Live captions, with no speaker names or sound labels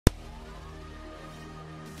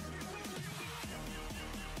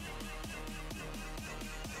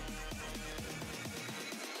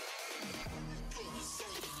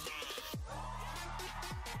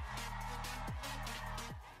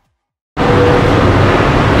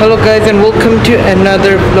Hello guys and welcome to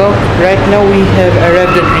another vlog. Right now we have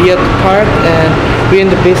arrived at Riyadh Park and we're in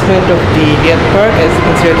the basement of the Riyadh Park, as you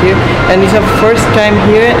can see right here, and it's our first time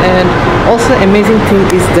here. And also amazing thing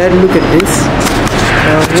is that look at this,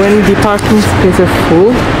 when the parking spaces are full,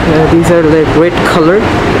 these are like red color,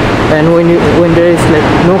 and when there is like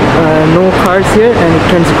no cars here, and it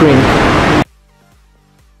turns green.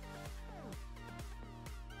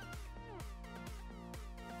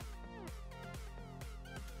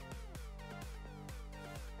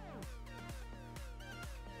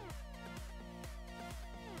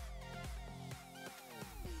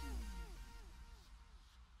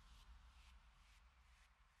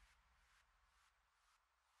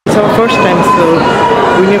 It's our first time, so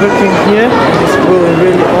we never came here. It's a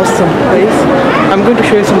really awesome place. I'm going to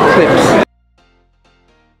show you some clips.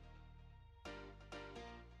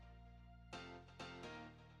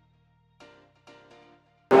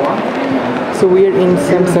 So we are in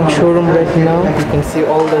Samsung showroom right now. You can see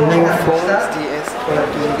all the new phones, the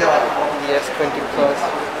S20, the S20 Plus,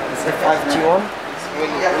 it's a 5G one. It's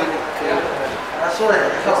really cool. It's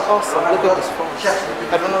awesome. Look at this phone.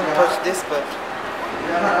 I don't know how to touch this, but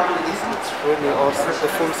it's really awesome. The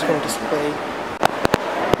full screen display.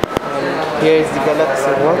 And here is the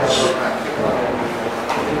Galaxy Watch.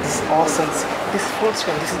 It's awesome. This full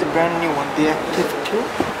screen. This is the brand new one, the Active 2.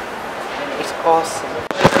 It's awesome.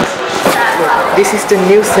 Look, this is the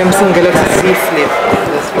new Samsung Galaxy Z Flip.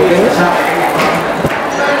 Let's open it.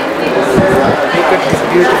 Look at this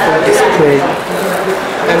beautiful display.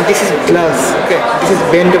 And this is glass. Okay, this is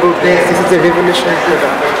bendable glass. This is the revolutionary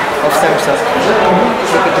product of Samsung.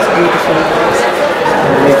 Look at this beautiful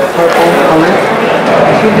purple color.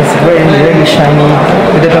 It's very shiny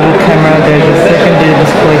with a double camera. There's a secondary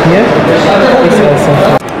display here. It's awesome.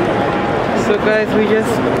 So guys, we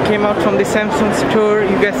just came out from the Samsung store.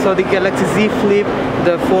 You guys saw the Galaxy Z Flip,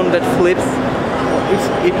 the phone that flips.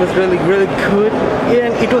 It was really good. Yeah,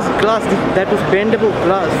 and it was glass. That was bendable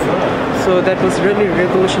glass. So that was really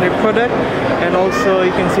revolutionary product. And also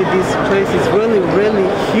you can see this place is really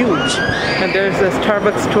huge. And there's a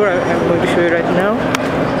Starbucks store I'm going to show you right now.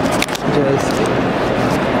 Just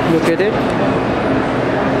look at it.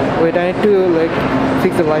 Wait, I need to like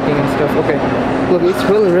fix the lighting and stuff. Okay, look, it's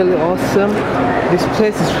really awesome. This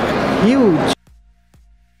place is huge.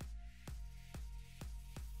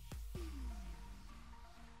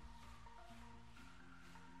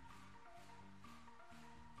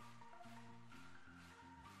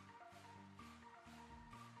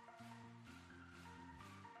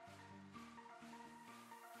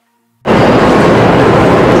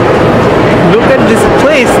 Look at this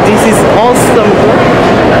place. This is awesome.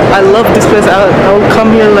 I love this place. I'll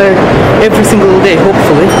come here like every single day.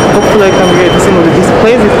 Hopefully I come here every single day. This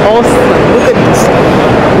place is awesome. Look at this.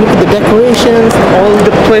 Look at the decorations. All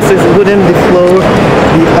the places wooden. The floor,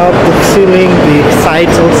 the up, the ceiling, the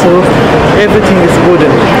sides also. Everything is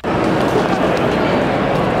wooden.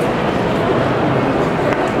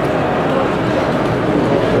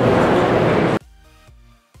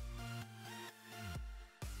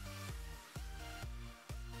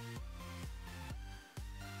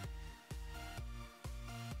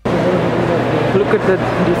 Look at the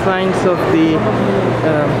designs of the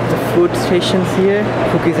food stations here,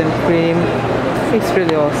 cookies and cream. It's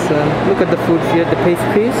really awesome. Look at the foods here, the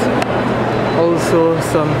pastries. Also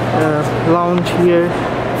some lounge here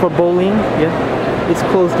for bowling. Yeah, it's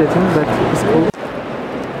closed I think, but it's cool.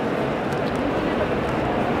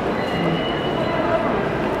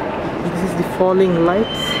 This is the falling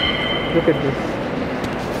lights. Look at this.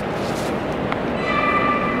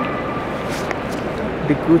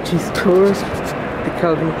 The Gucci stores, the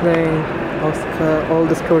Calvin Klein, Oscar, all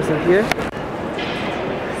the stores are here.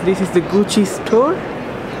 This is the Gucci store.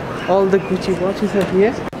 All the Gucci watches are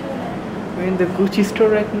here. We're in the Gucci store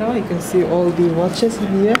right now. You can see all the watches are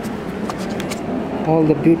here. All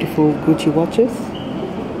the beautiful Gucci watches.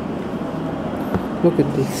 Look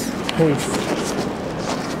at this place.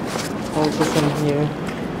 Also some here.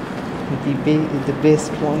 The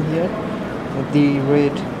best one here. The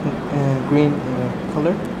red green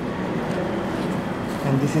color,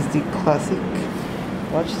 and this is the classic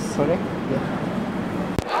watch. Sorry, yeah.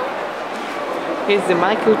 Here's the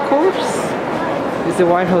Michael Kors. It's the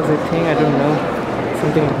White House, I think. I don't know,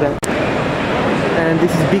 something like that. And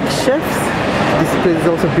this is Big Chefs. This place is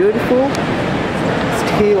also beautiful.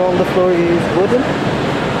 Still, all the floor is wooden.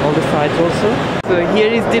 All the sides also. So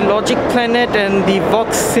here is the Logic Planet and the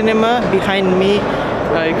Vox Cinema behind me.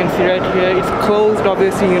 You can see right here, it's closed,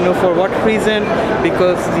 obviously, you know for what reason,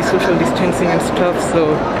 because the social distancing and stuff.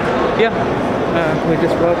 So yeah, we're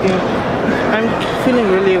just walking. I'm feeling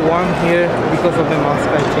really warm here because of the mask,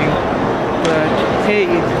 I think. But hey,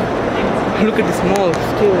 look at this mall.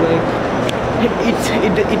 Still, like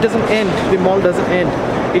it doesn't end. The mall doesn't end.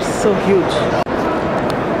 It's so huge.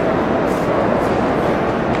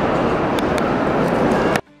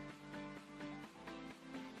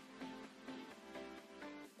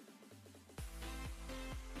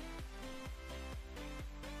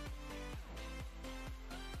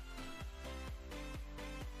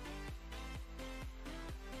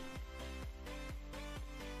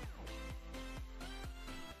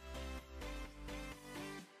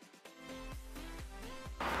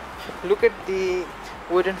 Look at the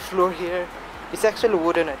wooden floor here. It's actually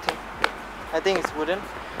wooden, I think. I think it's wooden.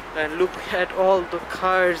 And look at all the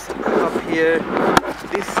cars up here.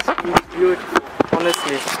 This is beautiful,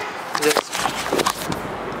 honestly.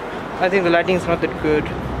 I think the lighting is not that good.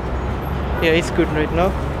 Yeah, it's good right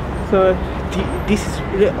now. So this is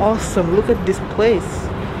really awesome. Look at this place.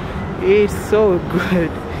 It's so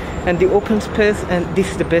good. And the open space, and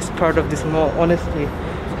this is the best part of this mall, honestly.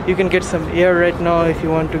 You can get some air right now if you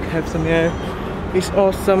want to have some air. It's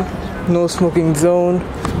awesome. No smoking zone.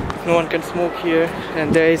 No one can smoke here.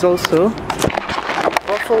 And there is also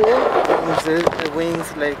buffalo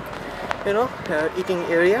wings, like, you know, eating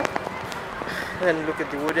area. And look at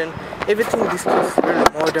the wooden. Everything, this place is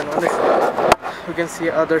really modern, honestly. You can see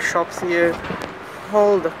other shops here.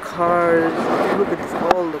 All the cars. Look at this,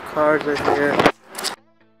 all the cars right here.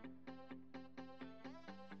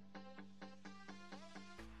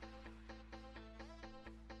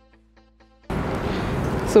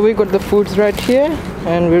 So we got the foods right here,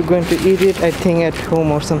 and we're going to eat it, I think, at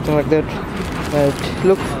home or something like that. But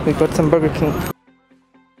look, we got some Burger King.